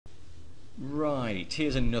Right,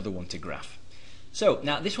 here's another one to graph. So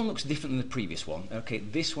now this one looks different than the previous one. Okay,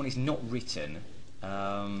 this one is not written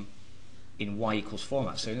in y equals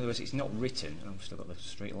format. So in other words, it's not written. Oh, I've still got the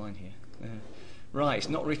straight line here. Right, it's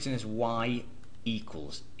not written as y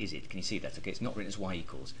equals, is it? Can you see that? Okay, it's not written as y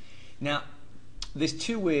equals. Now, there's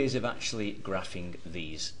two ways of actually graphing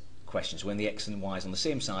these questions when the x and y is on the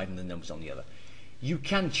same side and the numbers on the other. You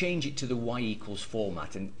can change it to the y equals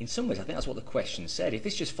format, and in some ways I think that's what the question said. If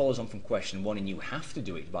this just follows on from question 1 and you have to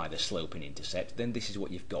do it by the slope and intercept, then this is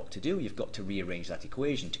what you've got to do. You've got to rearrange that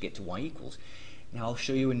equation to get to y equals. Now I'll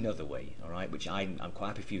show you another way, all right, which I'm quite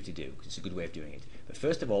happy for you to do, because it's a good way of doing it. But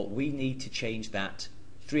first of all, we need to change that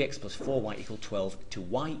 3x plus 4y equal 12 to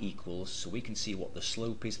y equals, so we can see what the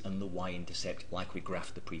slope is and the y-intercept like we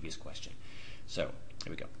graphed the previous question. So,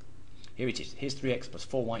 here we go. Here it is. Here's 3x plus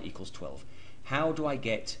 4y equals 12. How do I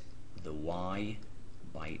get the y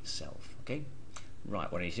by itself? Okay,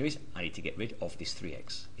 right, what I need to do is I need to get rid of this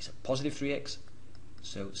 3x. It's a positive 3x,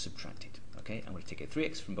 so subtract it. Okay, I'm going to take a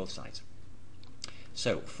 3x from both sides.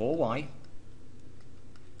 So 4y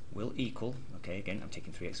will equal, okay, again I'm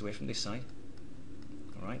taking 3x away from this side.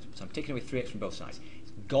 Alright, so I'm taking away 3x from both sides.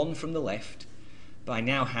 It's gone from the left, but I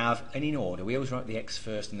now have an in order. We always write the x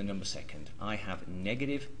first and the number second. I have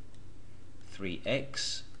negative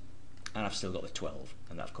 3x, and I've still got the 12,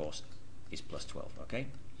 and that of course is plus 12, okay?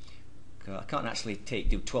 I can't actually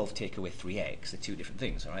do 12 take away 3x, they're two different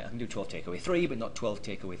things, alright? I can do 12 take away 3, but not 12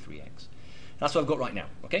 take away 3x. That's what I've got right now,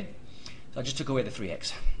 okay? So I just took away the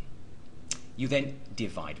 3x. You then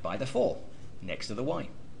divide by the 4, next to the y.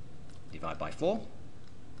 Divide by 4,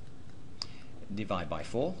 divide by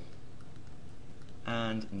 4,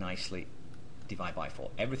 and nicely divide by 4.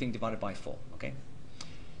 Everything divided by 4, okay?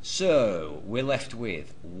 So we're left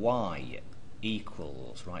with y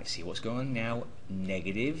equals, right, see what's going on now,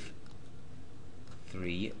 negative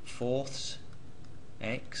 3/4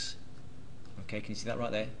 x, okay, can you see that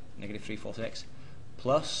right there, negative 3/4 x,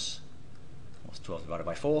 plus, what's 12 divided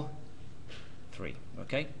by 4? 3,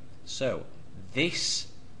 okay? So this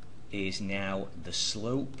is now the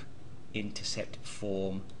slope-intercept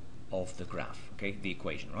form of the graph, okay, the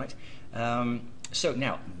equation, right? So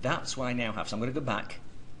now, that's what I now have. So I'm going to go back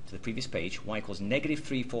to the previous page. Y equals negative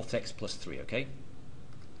 3/4 x plus 3, okay?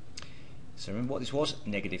 So remember what this was?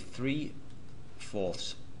 Negative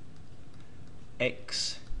 3/4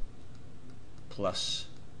 x plus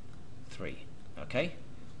 3, okay?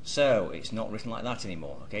 So it's not written like that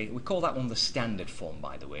anymore, okay? We call that one the standard form,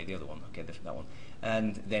 by the way, the other one, okay, that one.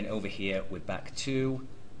 And then over here we're back to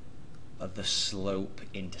the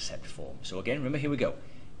slope-intercept form. So again, remember, here we go.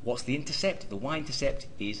 What's the intercept? The y-intercept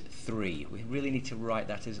is 3. We really need to write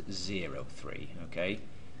that as 0, 3, okay?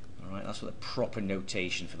 Alright, that's what the proper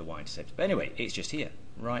notation for the y-intercept. But anyway, it's just here,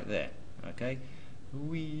 right there, okay?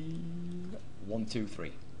 1, 2,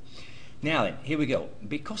 3. Now then, here we go.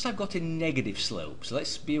 Because I've got a negative slope, so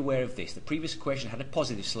let's be aware of this. The previous equation had a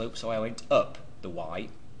positive slope, so I went up the y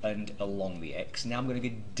and along the x. Now I'm going to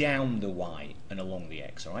go down the y and along the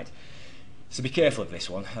x, alright? So be careful of this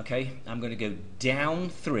one, okay? I'm going to go down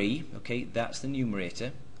 3, okay? That's the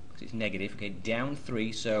numerator, because it's negative, okay? Down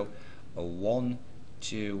 3, so a 1,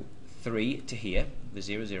 2, 3 to here, the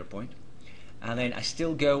 0, 0 point. And then I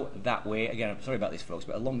still go that way. Again, I'm sorry about this, folks,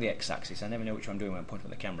 but along the x-axis. I never know which one I'm doing when I'm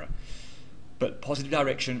pointing at the camera. But positive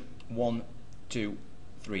direction, 1, 2,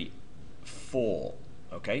 3, 4,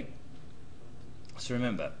 okay? So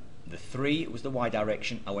remember, the 3 was the y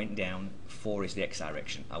direction, I went down. 4 is the x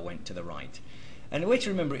direction, I went to the right. And the way to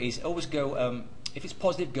remember it is always go, if it's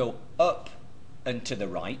positive, go up and to the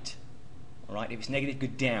right. Alright, if it's negative, go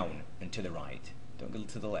down and to the right. Don't go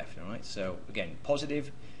to the left, alright? So again,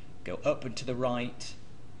 positive, go up and to the right,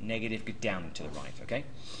 negative, go down and to the right, okay?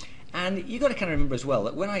 And you've got to kind of remember as well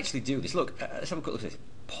that when I actually do this, look, let's have a quick look at this.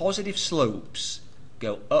 Positive slopes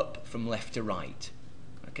go up from left to right,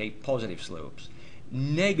 okay? Positive slopes.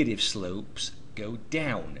 Negative slopes go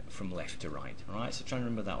down from left to right. All right, so try and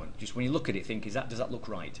remember that one. Just when you look at it, think, does that look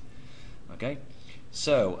right? Okay.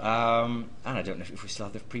 So, and I don't know if we still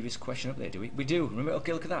have the previous question up there, do we? We do. Remember?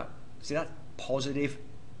 Okay, look at that. See that? Positive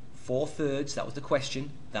 4/3. That was the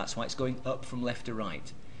question. That's why it's going up from left to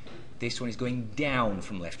right. This one is going down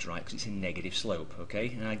from left to right because it's a negative slope.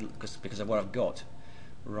 Okay, and because of what I've got.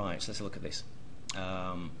 Right. So let's have a look at this.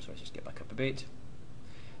 So let's just get back up a bit.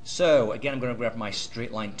 So again, I'm going to grab my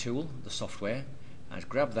straight line tool, the software, and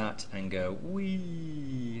grab that and go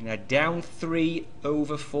whee. Now down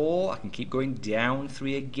 3/4. I can keep going down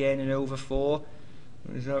 3 again and over 4.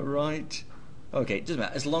 Is that right? Okay, it doesn't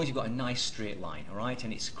matter as long as you've got a nice straight line, all right,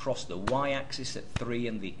 and it's across the y-axis at 3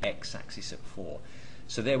 and the x-axis at 4.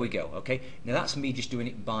 So there we go. Okay, now that's me just doing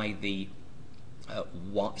it by the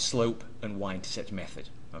slope and y-intercept method.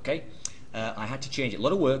 Okay, I had to change it. A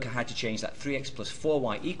lot of work. I had to change that 3x plus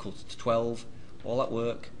 4y equals to 12. All that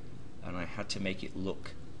work, and I had to make it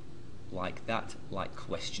look like that, like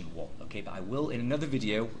question 1. Okay, but I will in another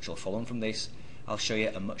video, which will follow on from this. I'll show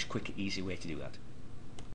you a much quicker, easier way to do that.